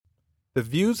The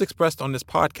views expressed on this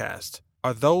podcast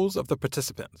are those of the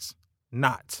participants,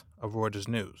 not of Reuters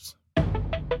News.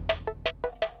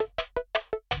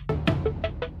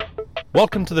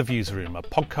 Welcome to The Views Room, a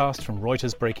podcast from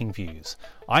Reuters Breaking Views.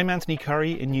 I'm Anthony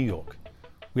Curry in New York.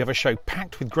 We have a show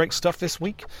packed with great stuff this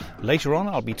week. Later on,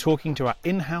 I'll be talking to our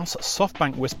in-house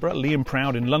SoftBank whisperer, Liam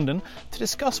Proud, in London, to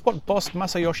discuss what boss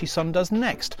Masayoshi Son does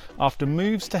next after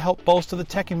moves to help bolster the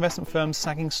tech investment firm's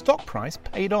sagging stock price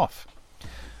paid off.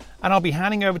 And I'll be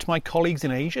handing over to my colleagues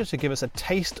in Asia to give us a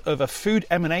taste of a food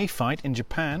M&A fight in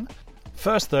Japan.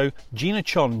 First, though, Gina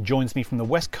Chon joins me from the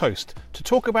West Coast to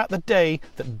talk about the day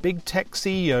that big tech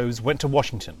CEOs went to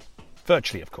Washington.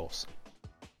 Virtually, of course.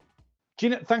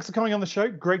 Gina, thanks for coming on the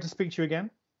show. Great to speak to you again.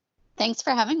 Thanks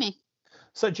for having me.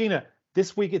 So, Gina,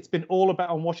 this week it's been all about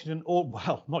on Washington, or,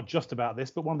 well, not just about this,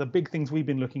 but one of the big things we've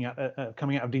been looking at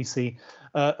coming out of DC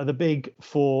are the big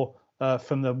four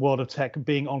from the world of tech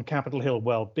being on Capitol Hill,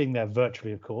 well, being there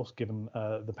virtually, of course, given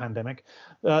the pandemic.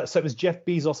 So it was Jeff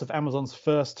Bezos of Amazon's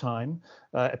first time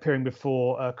appearing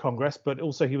before Congress, but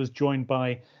also he was joined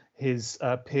by his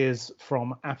peers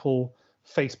from Apple,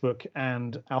 Facebook,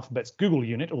 and Alphabet's Google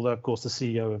unit, although, of course, the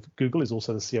CEO of Google is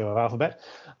also the CEO of Alphabet.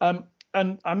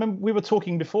 And I remember we were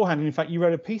talking beforehand, and in fact, you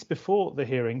wrote a piece before the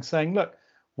hearing saying, look,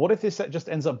 what if this just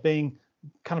ends up being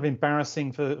kind of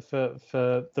embarrassing for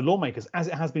the lawmakers, as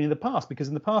it has been in the past? Because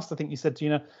in the past, I think you said,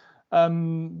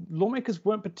 lawmakers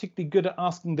weren't particularly good at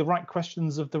asking the right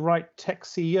questions of the right tech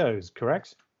CEOs,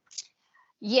 correct?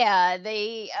 Yeah,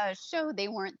 they showed they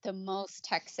weren't the most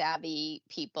tech-savvy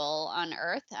people on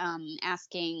earth.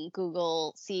 Asking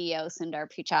Google CEO Sundar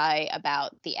Pichai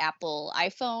about the Apple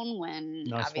iPhone when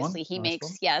obviously he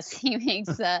makes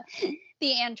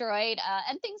the Android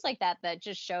and things like that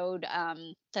just showed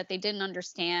that they didn't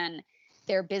understand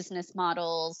their business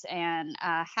models and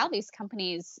how these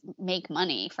companies make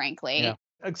money, frankly. Yeah.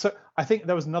 So I think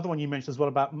there was another one you mentioned as well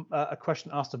about a question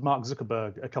asked of Mark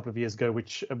Zuckerberg a couple of years ago,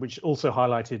 which also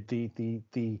highlighted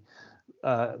the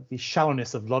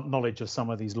shallowness of knowledge of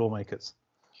some of these lawmakers.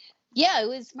 Yeah, it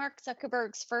was Mark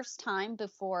Zuckerberg's first time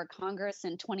before Congress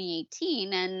in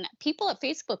 2018, and people at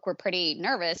Facebook were pretty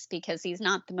nervous because he's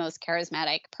not the most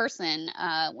charismatic person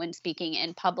when speaking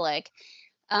in public.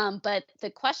 But the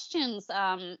questions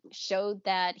showed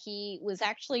that he was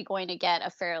actually going to get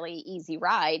a fairly easy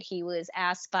ride. He was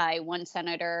asked by one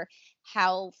senator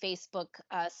how Facebook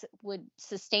would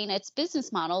sustain its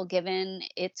business model given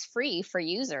it's free for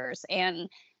users. And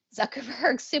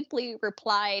Zuckerberg simply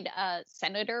replied,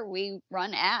 Senator, we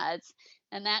run ads.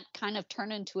 And that kind of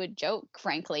turned into a joke,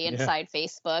 frankly, inside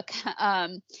Facebook.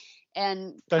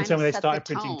 And don't tell me they started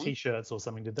printing T-shirts or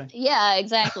something, did they? Yeah,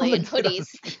 exactly, and hoodies.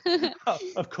 Oh,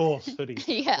 of course, hoodies.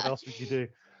 Yeah. What else would you do?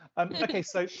 Okay,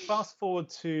 so fast forward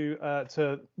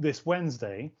to this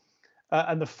Wednesday,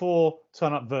 and the four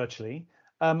turn up virtually.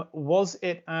 Was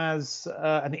it as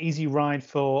an easy ride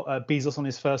for Bezos on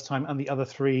his first time and the other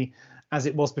three as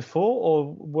it was before,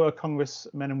 or were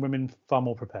congressmen and women far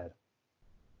more prepared?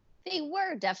 They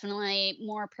were definitely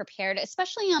more prepared,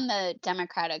 especially on the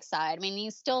Democratic side. I mean,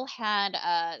 you still had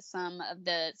some of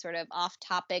the sort of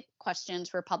off-topic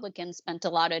questions. Republicans spent a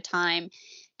lot of time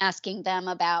asking them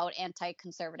about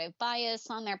anti-conservative bias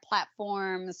on their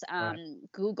platforms. Right.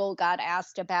 Google got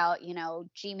asked about,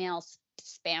 Gmail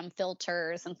spam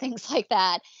filters and things like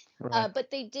that. Right.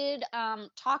 But they did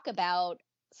talk about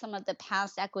some of the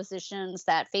past acquisitions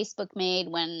that Facebook made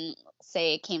when,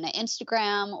 say, it came to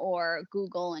Instagram, or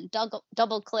Google and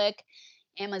DoubleClick,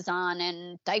 Amazon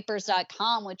and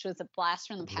diapers.com, which was a blast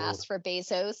from the past for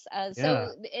Bezos. So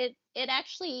it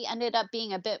actually ended up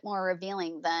being a bit more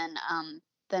revealing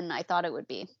than I thought it would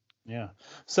be. Yeah.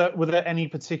 So were there any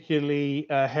particularly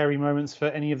hairy moments for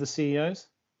any of the CEOs?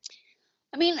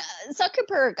 I mean,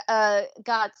 Zuckerberg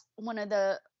got one of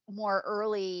the more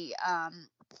early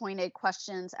pointed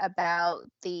questions about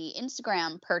the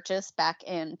Instagram purchase back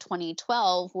in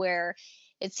 2012, where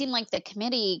it seemed like the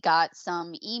committee got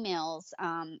some emails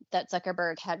that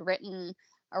Zuckerberg had written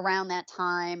around that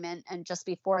time and just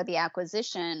before the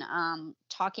acquisition,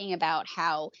 talking about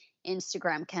how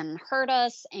Instagram can hurt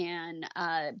us, and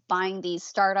buying these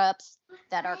startups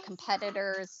that are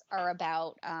competitors are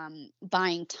about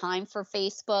buying time for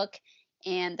Facebook,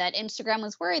 and that Instagram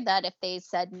was worried that if they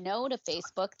said no to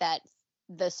Facebook, that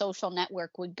the social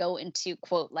network would go into,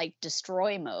 quote, like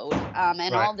destroy mode. And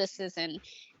Right. all this is in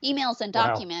emails and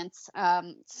documents.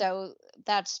 So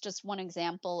that's just one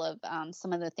example of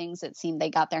some of the things it seemed they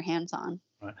got their hands on.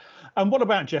 Right. And what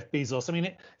about Jeff Bezos? I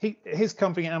mean, his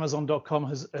company, Amazon.com,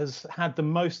 has had the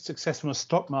most success from a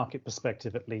stock market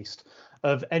perspective, at least,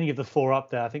 of any of the four up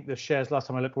there. I think the shares, last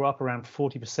time I looked, were up around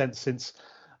 40% since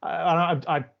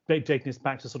I dating this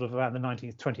back to sort of around the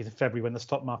 19th, 20th of February, when the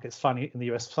stock markets finally in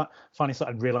the US finally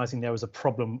started realizing there was a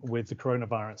problem with the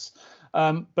coronavirus.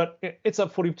 But it's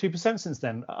up 42% since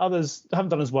then. Others haven't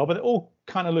done as well, but they're all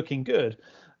kind of looking good.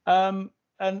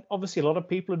 And obviously, a lot of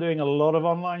people are doing a lot of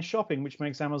online shopping, which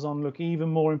makes Amazon look even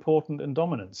more important and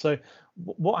dominant. So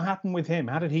what happened with him?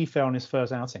 How did he fare on his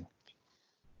first outing?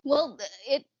 Well,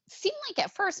 it seemed like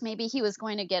at first maybe he was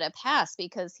going to get a pass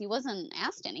because he wasn't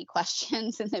asked any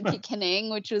questions in the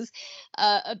beginning, which was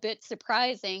a bit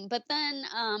surprising. But then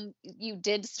you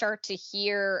did start to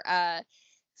hear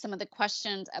some of the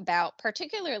questions about,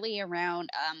 particularly around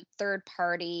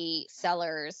third-party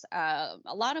sellers, a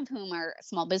lot of whom are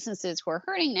small businesses who are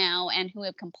hurting now and who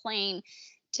have complained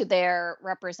to their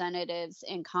representatives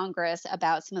in Congress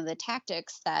about some of the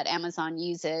tactics that Amazon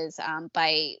uses,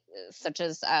 such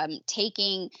as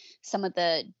taking some of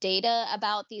the data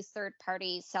about these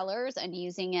third-party sellers and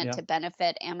using it to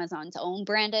benefit Amazon's own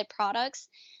branded products.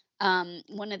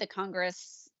 One of the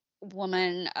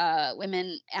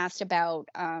women asked about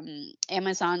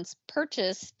Amazon's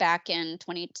purchase back in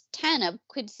 2010 of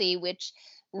Quidsi, which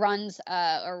ran,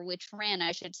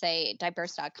 I should say,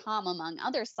 Diverse.com, among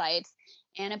other sites,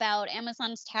 and about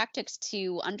Amazon's tactics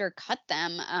to undercut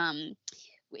them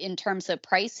in terms of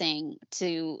pricing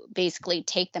to basically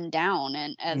take them down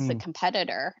and as a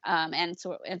competitor, and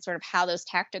sort of how those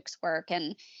tactics work.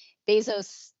 And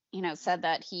Bezos, said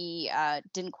that he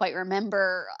didn't quite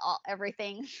remember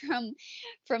everything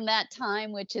from that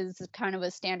time, which is kind of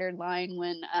a standard line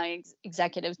when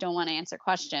executives don't want to answer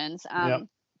questions.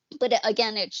 But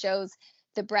again, it shows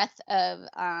the breadth of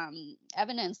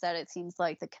evidence that it seems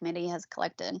like the committee has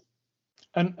collected.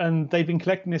 And they've been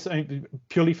collecting this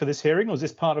purely for this hearing, or is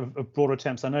this part of broader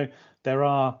attempts? I know there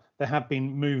have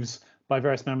been moves by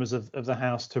various members of the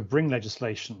House to bring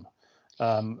legislation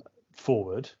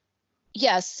forward.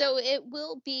 Yes, so it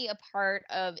will be a part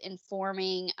of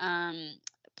informing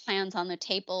plans on the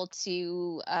table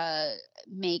to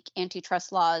make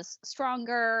antitrust laws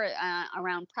stronger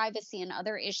around privacy and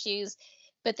other issues.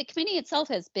 But the committee itself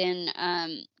has been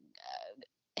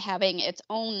having its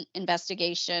own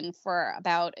investigation for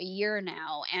about a year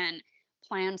now, and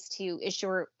plans to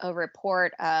issue a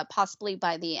report possibly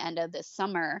by the end of this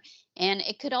summer. And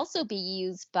it could also be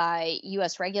used by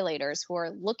U.S. regulators who are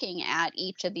looking at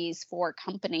each of these four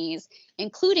companies,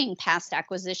 including past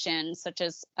acquisitions, such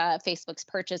as Facebook's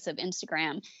purchase of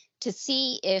Instagram, to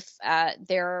see if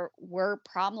there were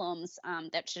problems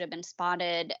that should have been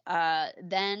spotted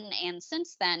then and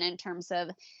since then in terms of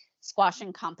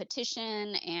squashing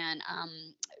competition and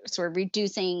sort of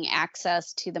reducing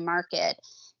access to the market,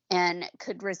 and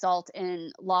could result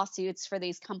in lawsuits for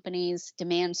these companies,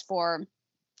 demands for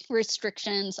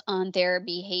restrictions on their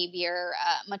behavior,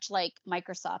 much like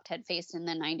Microsoft had faced in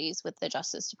the 90s with the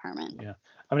Justice Department. Yeah,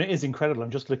 I mean, it is incredible. I'm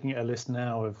just looking at a list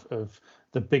now of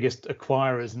the biggest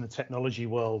acquirers in the technology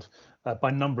world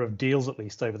by number of deals, at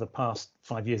least over the past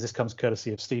 5 years. This comes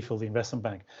courtesy of Stifel, the investment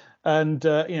bank. And,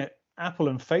 Apple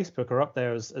and Facebook are up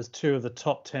there as two of the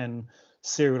top 10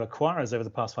 serial acquirers over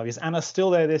the past 5 years, and are still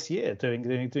there this year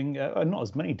doing not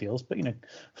as many deals, but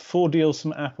 4 deals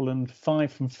from Apple and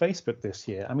 5 from Facebook this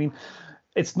year. I mean,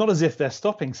 it's not as if they're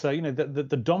stopping. So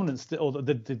the dominance or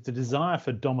the desire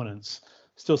for dominance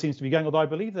still seems to be going. Although I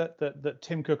believe that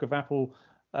Tim Cook of Apple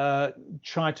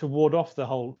tried to ward off the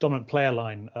whole dominant player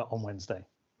line on Wednesday.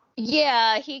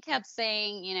 Yeah, he kept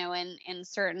saying, in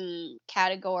certain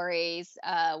categories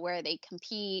where they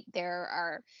compete, there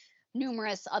are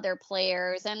numerous other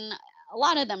players, and a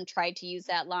lot of them tried to use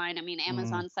that line. I mean,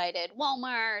 Amazon cited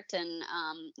Walmart, and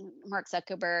Mark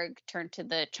Zuckerberg turned to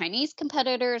the Chinese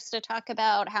competitors to talk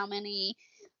about how many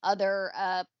other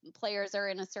players are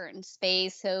in a certain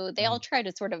space. So they all try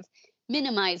to sort of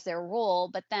minimize their role.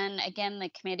 But then again, the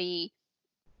committee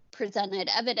presented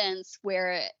evidence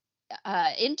where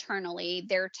internally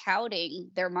they're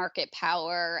touting their market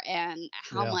power and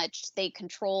how much they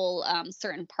control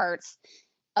certain parts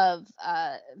of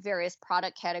various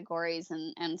product categories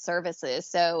and services.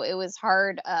 So it was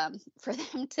hard for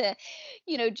them to,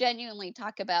 genuinely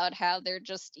talk about how they're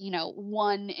just,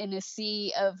 one in a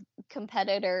sea of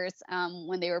competitors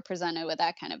when they were presented with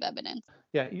that kind of evidence.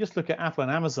 Yeah, you just look at Apple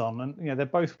and Amazon, and they're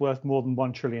both worth more than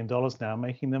 $1 trillion now,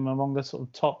 making them among the sort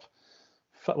of top.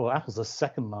 Well, Apple's the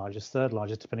second largest, third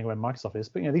largest, depending on where Microsoft is.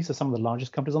 But these are some of the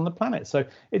largest companies on the planet. So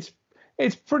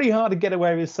it's pretty hard to get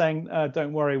away with saying,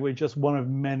 "Don't worry, we're just one of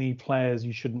many players.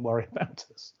 You shouldn't worry about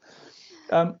us."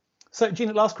 So,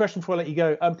 Gina, last question before I let you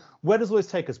go. Where does all this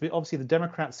take us? Obviously, the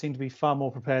Democrats seem to be far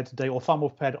more prepared today, or far more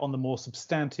prepared on the more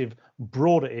substantive,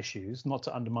 broader issues, not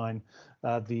to undermine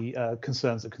the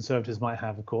concerns that Conservatives might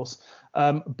have, of course.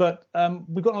 But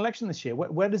we've got an election this year.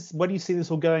 Where do you see this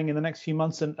all going in the next few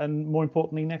months and more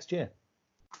importantly, next year?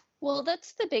 Well,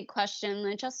 that's the big question.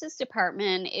 The Justice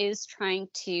Department is trying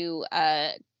to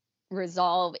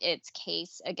resolve its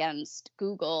case against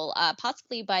Google,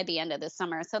 possibly by the end of the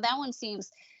summer. So that one seems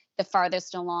the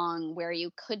farthest along, where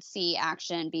you could see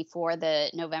action before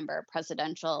the November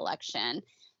presidential election.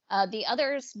 The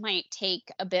others might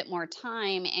take a bit more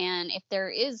time. And if there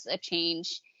is a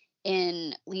change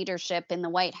in leadership in the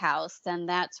White House, then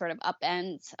that sort of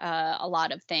upends a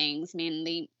lot of things. I mean,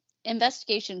 the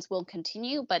investigations will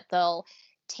continue, but they'll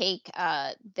take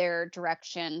their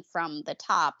direction from the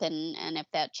top, and if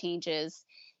that changes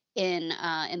in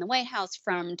the White House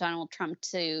from Donald Trump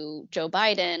to Joe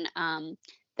Biden,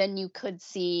 then you could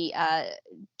see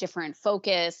different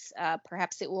focus.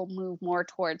 Perhaps it will move more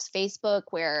towards Facebook,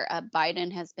 where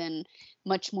Biden has been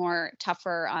much more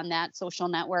tougher on that social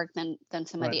network than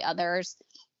some of the others.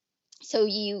 So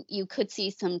you could see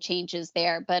some changes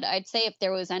there, but I'd say if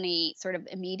there was any sort of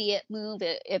immediate move,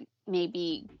 it may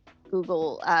be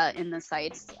Google in the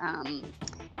sites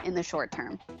in the short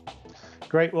term.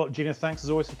 Great. Well, Gina, thanks as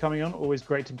always for coming on. Always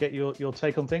great to get your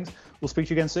take on things. We'll speak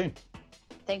to you again soon.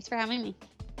 Thanks for having me.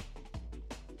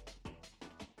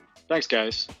 Thanks,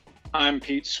 guys. I'm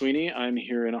Pete Sweeney. I'm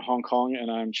here in Hong Kong, and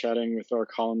I'm chatting with our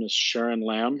columnist Sharon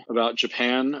Lamb about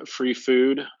Japan, free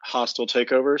food, hostile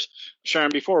takeovers.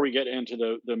 Sharon, before we get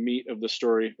into the meat of the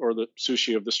story, or the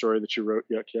sushi of the story that you wrote,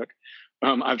 yuck, yuck,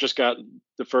 I've just got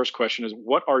the first question is,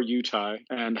 what are yutai,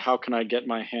 and how can I get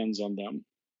my hands on them?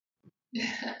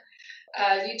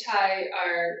 Yutai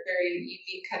are very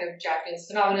unique kind of Japanese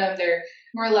phenomenon. They're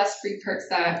more or less free perks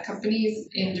that companies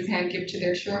in Japan give to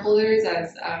their shareholders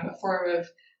as a form of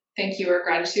thank you or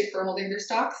gratitude for holding their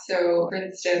stocks. So, for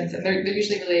instance, and they're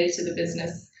usually related to the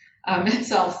business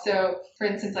itself. So, for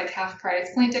instance, like half price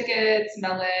plane tickets,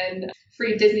 melon,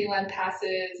 free Disneyland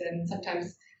passes, and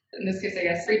sometimes, in this case, I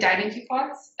guess, free dining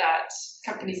coupons that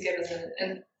companies give as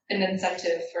an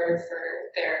incentive for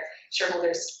their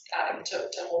shareholders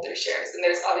to hold their shares. And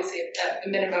there's obviously a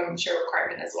minimum share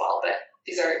requirement as well, but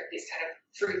these are these kind of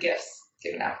free gifts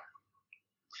given out.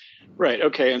 Right.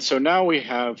 Okay. And so now we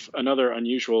have a rather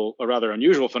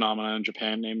unusual phenomenon in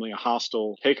Japan, namely a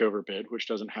hostile takeover bid, which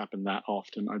doesn't happen that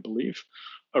often, I believe.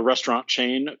 A restaurant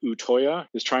chain, Utoya,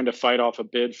 is trying to fight off a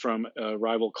bid from a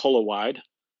rival Colawide,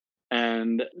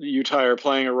 and Yutai are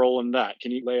playing a role in that.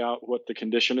 Can you lay out what the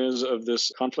condition is of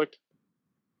this conflict?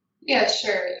 Yeah,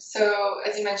 sure. So,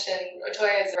 as you mentioned,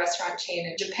 Utoya is a restaurant chain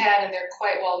in Japan, and they're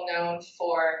quite well known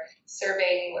for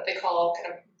serving what they call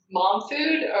kind of mom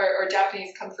food or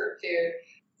Japanese comfort food.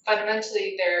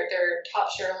 Fundamentally, their top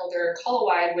shareholder,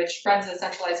 Colawide, which runs a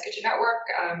centralized kitchen network,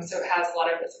 so it has a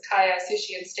lot of izakaya,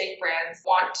 sushi, and steak brands,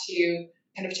 want to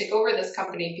kind of take over this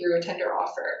company through a tender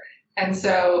offer. And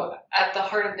so at the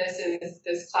heart of this is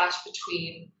this clash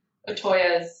between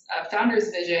Utoya's founder's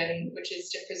vision, which is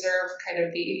to preserve kind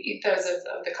of the ethos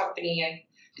of the company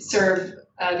and serve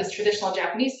this traditional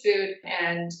Japanese food,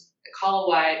 and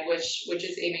Colawide, which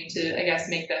is aiming to, I guess,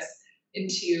 make this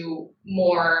into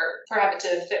more, for it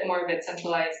to fit more of its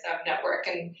centralized network.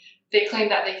 And they claim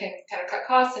that they can kind of cut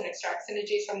costs and extract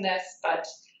synergies from this, but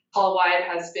Colawide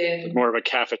has been more of a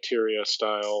cafeteria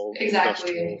style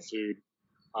industrial food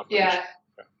operation. Yeah.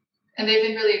 And they've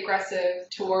been really aggressive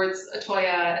towards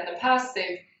Utoya in the past.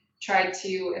 They've tried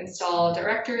to install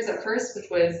directors at first,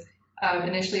 which was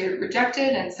initially rejected,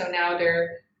 and so now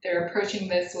they're approaching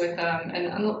this with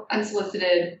an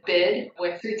unsolicited bid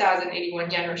with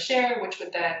 3,081 yen per share, which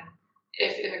would then,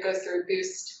 if it goes through,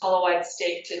 boost Colawide's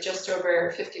stake to just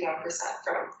over 51%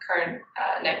 from current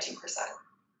 19%.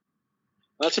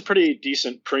 That's a pretty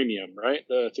decent premium, right?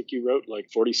 I think you wrote like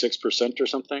 46% or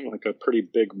something, like a pretty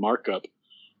big markup.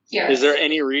 Yes. Is there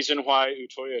any reason why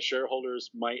Utoya shareholders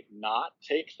might not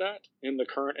take that in the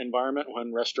current environment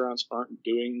when restaurants aren't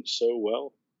doing so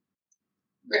well?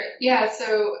 Right. Yeah.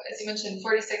 So as you mentioned,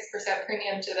 46%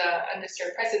 premium to the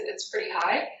undisturbed prices, it's pretty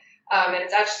high. And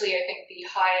it's actually, I think, the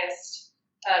highest.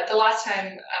 The last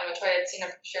time Utoya had seen a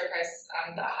share price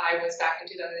that high was back in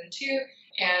 2002.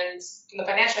 And from the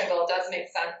financial angle, it does make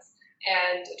sense.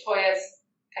 And Utoya's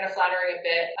kind of floundering a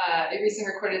bit. It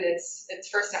recently recorded its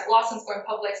first net loss since going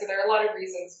public. So there are a lot of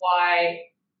reasons why,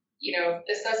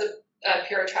 this does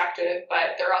appear attractive,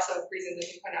 but there are also reasons,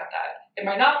 as you point out, that it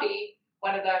might not be.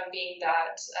 One of them being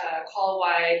that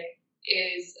Colawide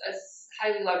is a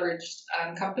highly leveraged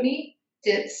company.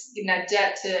 Its net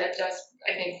debt to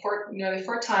I think, nearly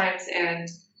 4 times, and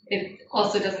it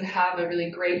also doesn't have a really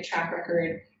great track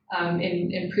record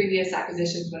in previous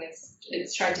acquisitions when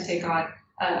it's tried to take on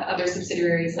other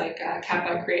subsidiaries like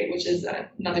Kappa Create, which is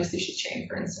another sushi chain,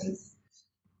 for instance.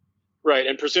 Right,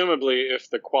 and presumably if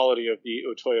the quality of the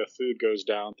Otoya food goes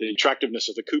down, the attractiveness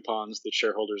of the coupons that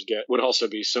shareholders get would also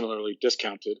be similarly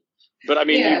discounted. But I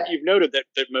mean, you've noted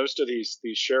that most of these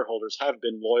shareholders have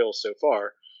been loyal so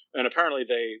far. And apparently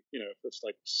they, it's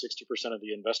like 60% of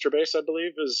the investor base, I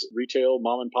believe, is retail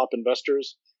mom and pop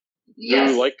investors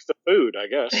who like the food, I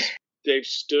guess. They've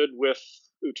stood with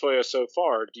Otoya so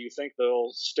far. Do you think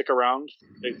they'll stick around?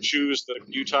 They choose the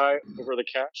gyutai over the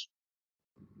cash?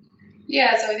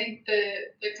 Yeah, so I think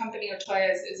the company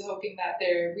Otoya is hoping that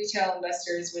their retail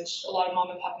investors, which a lot of mom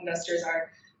and pop investors are,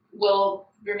 will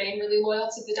remain really loyal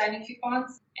to the dining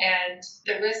coupons. And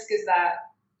the risk is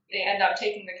that they end up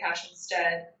taking the cash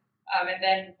instead, and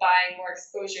then buying more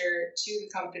exposure to the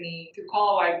company through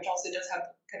Kolawai, which also does have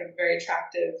kind of a very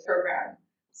attractive program.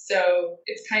 So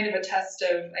it's kind of a test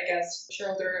of, I guess,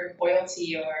 shareholder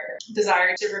loyalty or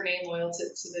desire to remain loyal to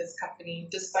this company,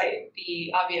 despite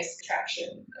the obvious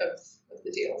attraction of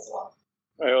the deal as well.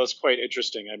 Well, it's quite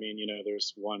interesting. I mean,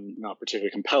 there's one not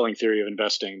particularly compelling theory of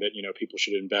investing that, people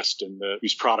should invest in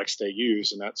these products they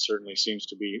use. And that certainly seems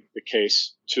to be the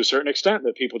case to a certain extent,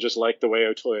 that people just like the way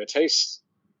Otoya tastes.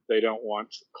 They don't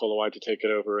want Kolawai to take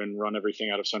it over and run everything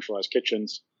out of centralized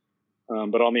kitchens.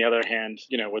 But on the other hand,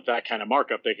 with that kind of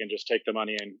markup, they can just take the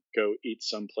money and go eat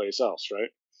someplace else, right?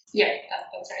 Yeah,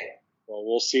 that's right. Well,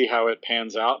 we'll see how it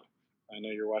pans out. I know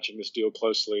you're watching this deal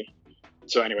closely.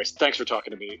 So anyways, thanks for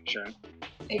talking to me, Sharon.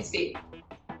 Thanks, Pete.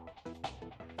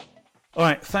 All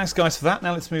right, thanks guys for that.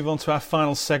 Now let's move on to our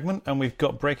final segment, and we've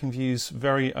got Breakingview's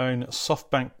very own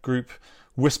SoftBank Group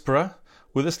whisperer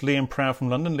with us, Liam Proud from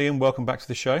London. Liam, welcome back to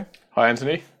the show. Hi,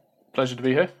 Anthony. Pleasure to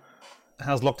be here.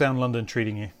 How's lockdown London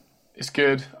treating you? It's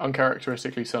good,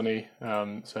 uncharacteristically sunny,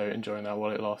 so enjoying that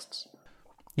while it lasts.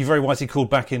 You very wisely called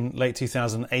back in late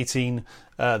 2018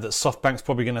 that SoftBank's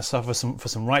probably going to suffer for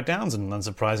some write-downs, and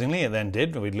unsurprisingly, it then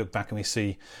did. We look back and we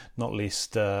see not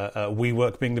least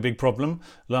WeWork being the big problem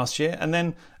last year. And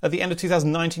then at the end of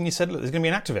 2019, you said, look, there's going to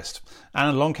be an activist. And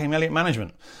along came Elliott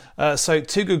Management. So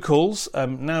two good calls.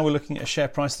 Now we're looking at a share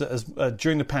price that has,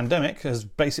 during the pandemic, has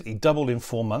basically doubled in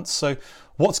 4 months. So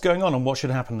what's going on and what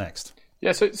should happen next?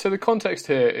 Yeah, so the context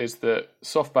here is that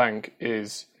SoftBank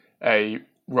is a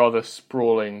rather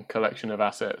sprawling collection of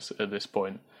assets at this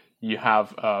point. You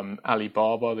have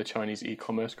Alibaba, the Chinese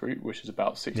e-commerce group, which is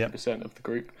about 60% of the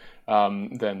group.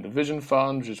 Then the Vision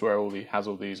Fund, which is where has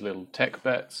all these little tech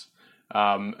bets.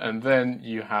 And then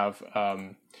you have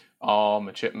Arm,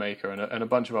 a chip maker, and a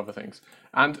bunch of other things.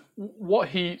 And what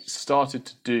he started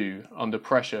to do under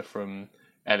pressure from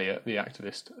Elliott, the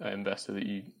activist investor that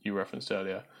you referenced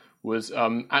earlier, was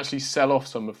actually sell off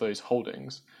some of those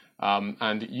holdings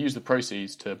and use the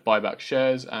proceeds to buy back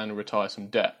shares and retire some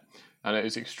debt. And it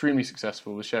was extremely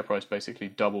successful. The share price basically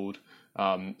doubled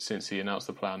since he announced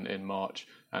the plan in March,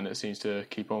 and it seems to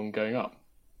keep on going up.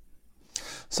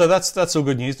 So that's all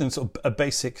good news, and sort of a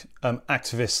basic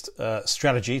activist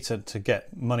strategy to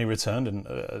get money returned, and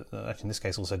actually in this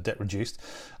case also debt reduced.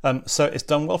 So it's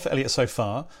done well for Elliott so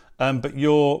far, but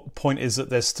your point is that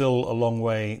there's still a long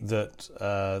way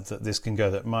that this can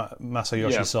go. That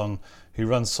Masayoshi Son, who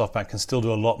runs SoftBank, can still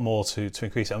do a lot more to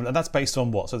increase it, and that's based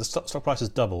on what? So the stock price has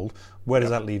doubled. Where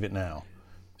does that leave it now?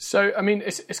 So, I mean,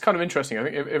 it's kind of interesting. I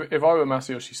think if I were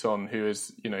Masayoshi Son, who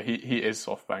is, he is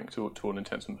SoftBank to all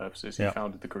intents and purposes. He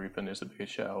founded the group and is the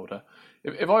biggest shareholder.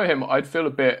 If I were him, I'd feel a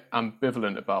bit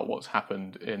ambivalent about what's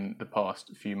happened in the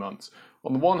past few months.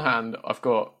 On the one hand, I've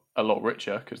got a lot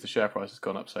richer because the share price has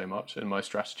gone up so much, and my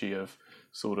strategy of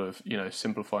sort of,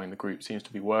 simplifying the group seems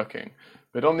to be working.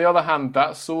 But on the other hand,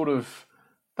 that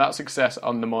success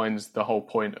undermines the whole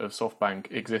point of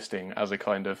SoftBank existing as a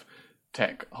kind of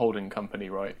tech holding company,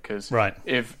 right? Because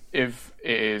if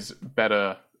it is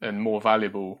better and more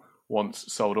valuable once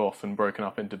sold off and broken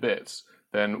up into bits,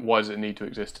 then why does it need to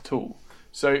exist at all?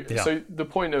 So the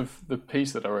point of the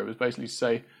piece that I wrote was basically to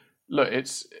say, look,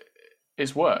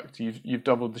 it's worked. You've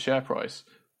doubled the share price,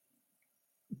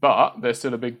 but there's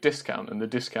still a big discount, and the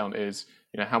discount is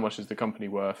how much is the company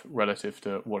worth relative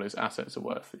to what its assets are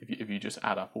worth if you just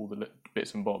add up all the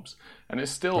bits and bobs. And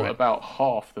it's still about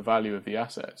half the value of the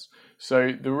assets.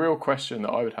 So the real question that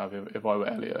I would have if I were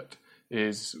Elliott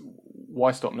is,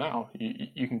 why stop now?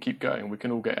 You can keep going. We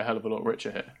can all get a hell of a lot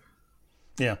richer here.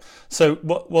 Yeah. So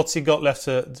what's he got left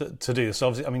to do? So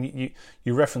obviously, I mean,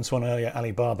 you referenced one earlier,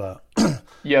 Alibaba.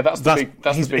 Yeah, that's the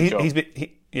big job.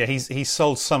 He's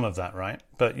sold some of that, right?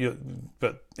 But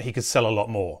he could sell a lot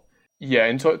more. Yeah,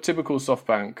 in typical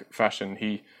SoftBank fashion,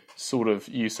 he sort of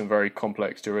used some very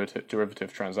complex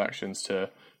derivative transactions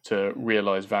to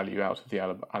realize value out of the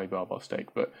Alibaba stake,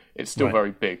 but it's still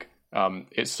very big.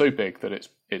 It's so big that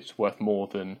it's worth more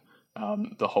than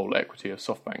the whole equity of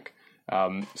SoftBank.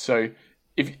 So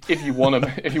if you want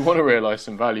to realize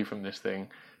some value from this thing,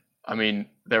 I mean,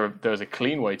 there's a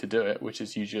clean way to do it, which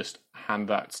is you just hand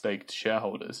that stake to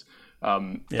shareholders.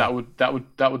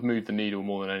 That would move the needle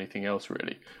more than anything else,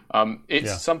 really.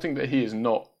 It's something that he is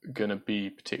not going to be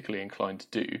particularly inclined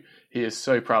to do. He is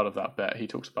so proud of that bet. He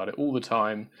talks about it all the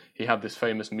time. He had this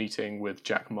famous meeting with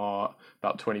Jack Ma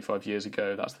about 25 years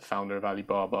ago. That's the founder of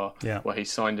Alibaba, where he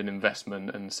signed an investment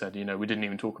and said, we didn't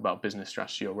even talk about business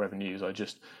strategy or revenues. I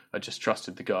just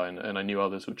trusted the guy, and I knew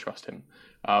others would trust him.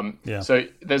 So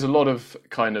there's a lot of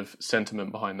kind of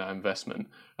sentiment behind that investment.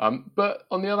 But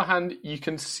on the other hand, you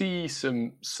can see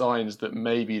some signs that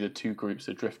maybe the two groups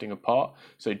are drifting apart.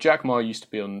 So Jack Ma used to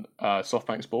be on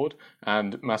SoftBank's board,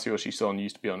 and Masayoshi Son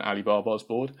used to be on Alibaba's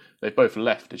board. They've both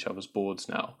left each other's boards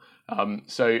now.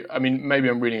 So, I mean, maybe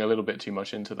I'm reading a little bit too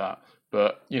much into that,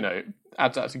 but,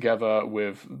 add that together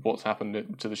with what's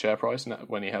happened to the share price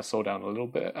when he has sold down a little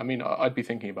bit. I mean, I'd be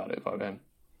thinking about it if I were him.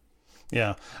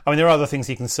 Yeah. I mean, there are other things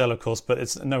he can sell, of course, but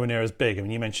it's nowhere near as big. I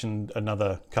mean, you mentioned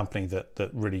another company that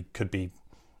really could be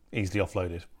easily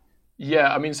offloaded.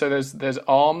 Yeah, I mean, so there's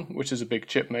ARM, which is a big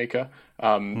chip maker.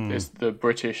 It's the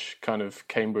British kind of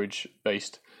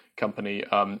Cambridge-based company,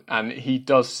 and he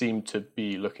does seem to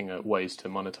be looking at ways to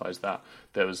monetize that.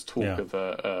 There was talk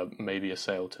of maybe a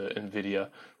sale to Nvidia,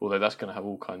 although that's going to have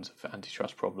all kinds of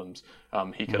antitrust problems.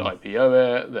 He could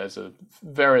IPO it. There's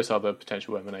various other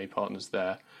potential M&A partners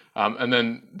there. And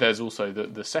then there's also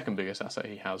the second biggest asset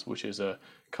he has, which is a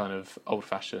kind of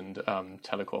old-fashioned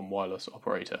telecom wireless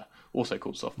operator, also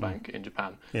called SoftBank in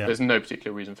Japan. Yeah. There's no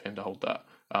particular reason for him to hold that.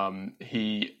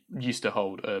 He used to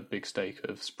hold a big stake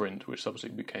of Sprint, which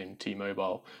subsequently became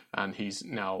T-Mobile, and he's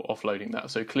now offloading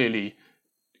that. So clearly,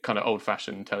 kind of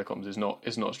old-fashioned telecoms is not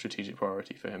a strategic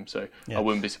priority for him. So I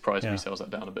wouldn't be surprised if he sells that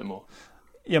down a bit more.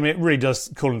 Yeah, I mean, it really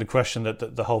does call into question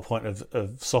that the whole point of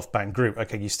SoftBank Group.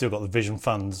 Okay, you still got the Vision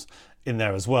funds in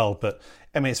there as well, but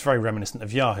I mean, it's very reminiscent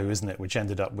of Yahoo, isn't it? Which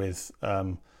ended up with,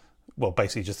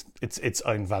 basically just its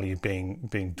own value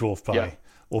being dwarfed by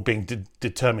or being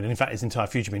determined, and in fact, its entire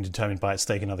future being determined by its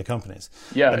stake in other companies.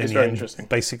 Yeah, it's very interesting.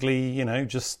 Basically,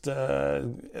 just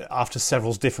after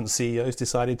several different CEOs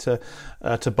decided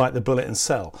to bite the bullet and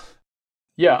sell.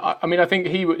 Yeah, I mean, I think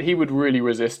he would really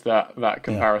resist that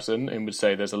comparison and would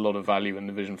say there's a lot of value in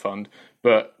the Vision Fund.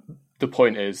 But the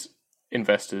point is,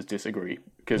 investors disagree,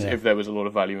 because if there was a lot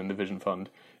of value in the Vision Fund,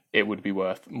 it would be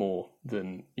worth more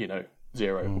than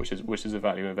zero, which is the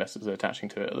value investors are attaching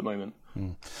to it at the moment.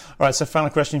 All right, so final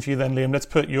question for you then, Liam. Let's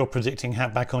put your predicting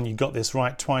hat back on. You got this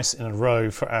right twice in a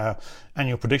row for our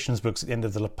annual predictions books at the end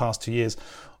of the past 2 years.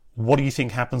 What do you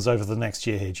think happens over the next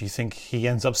year here? Do you think he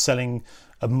ends up selling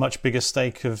a much bigger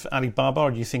stake of Alibaba,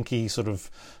 or do you think he sort of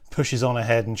pushes on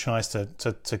ahead and tries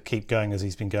to keep going as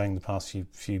he's been going the past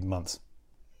few months?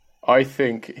 I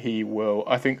think he will.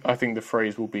 I think the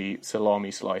phrase will be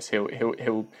salami slice.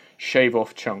 He'll shave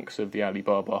off chunks of the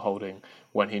Alibaba holding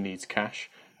when he needs cash.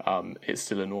 It's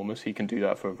still enormous. He can do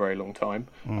that for a very long time.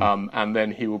 And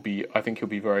then I think he'll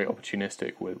be very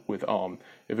opportunistic with ARM.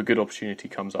 If a good opportunity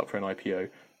comes up for an IPO,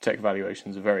 tech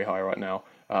valuations are very high right now.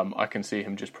 I can see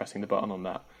him just pressing the button on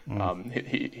that.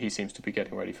 He seems to be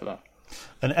getting ready for that.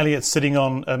 And Elliot's sitting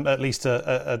on at least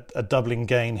a doubling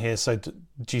gain here. So do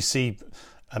you see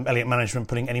Elliott management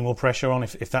putting any more pressure on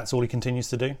if that's all he continues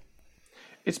to do?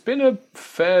 It's been a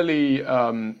fairly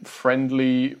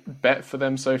friendly bet for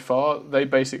them so far. They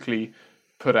basically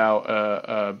put out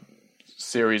a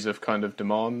series of kind of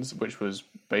demands, which was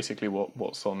basically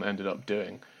what Son ended up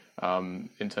doing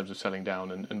in terms of selling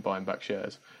down and buying back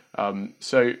shares.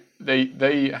 So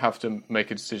they have to make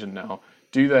a decision now.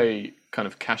 Do they kind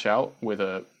of cash out with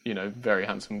a very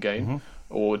handsome gain,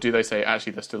 or do they say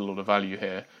actually there's still a lot of value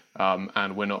here?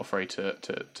 And we're not afraid to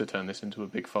turn this into a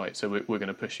big fight. So we're going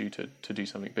to push you to do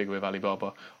something big with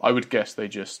Alibaba. I would guess they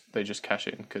just cash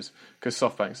in because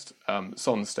SoftBank's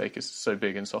Son's stake is so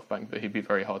big in SoftBank that he'd be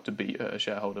very hard to beat at a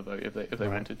shareholder vote if they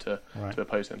wanted to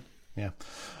oppose him. Yeah.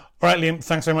 All right, Liam,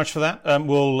 thanks very much for that.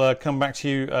 We'll come back to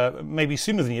you maybe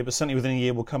sooner than a year, but certainly within a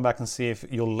year we'll come back and see if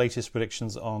your latest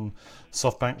predictions on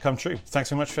SoftBank come true. Thanks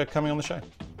very much for coming on the show.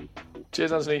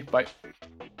 Cheers, Anthony. Bye.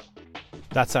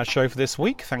 That's our show for this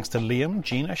week. Thanks to Liam,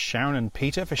 Gina, Sharon and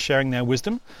Peter for sharing their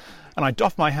wisdom. And I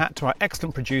doff my hat to our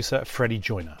excellent producer, Freddie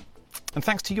Joyner. And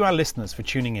thanks to you, our listeners, for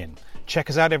tuning in. Check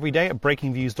us out every day at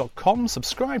breakingviews.com.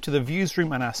 Subscribe to The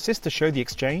Viewsroom and our sister show, The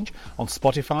Exchange, on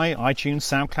Spotify, iTunes,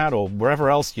 SoundCloud, or wherever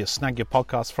else you snag your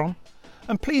podcasts from.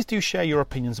 And please do share your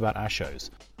opinions about our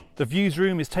shows. The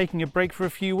Viewsroom is taking a break for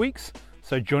a few weeks,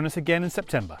 so join us again in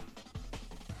September.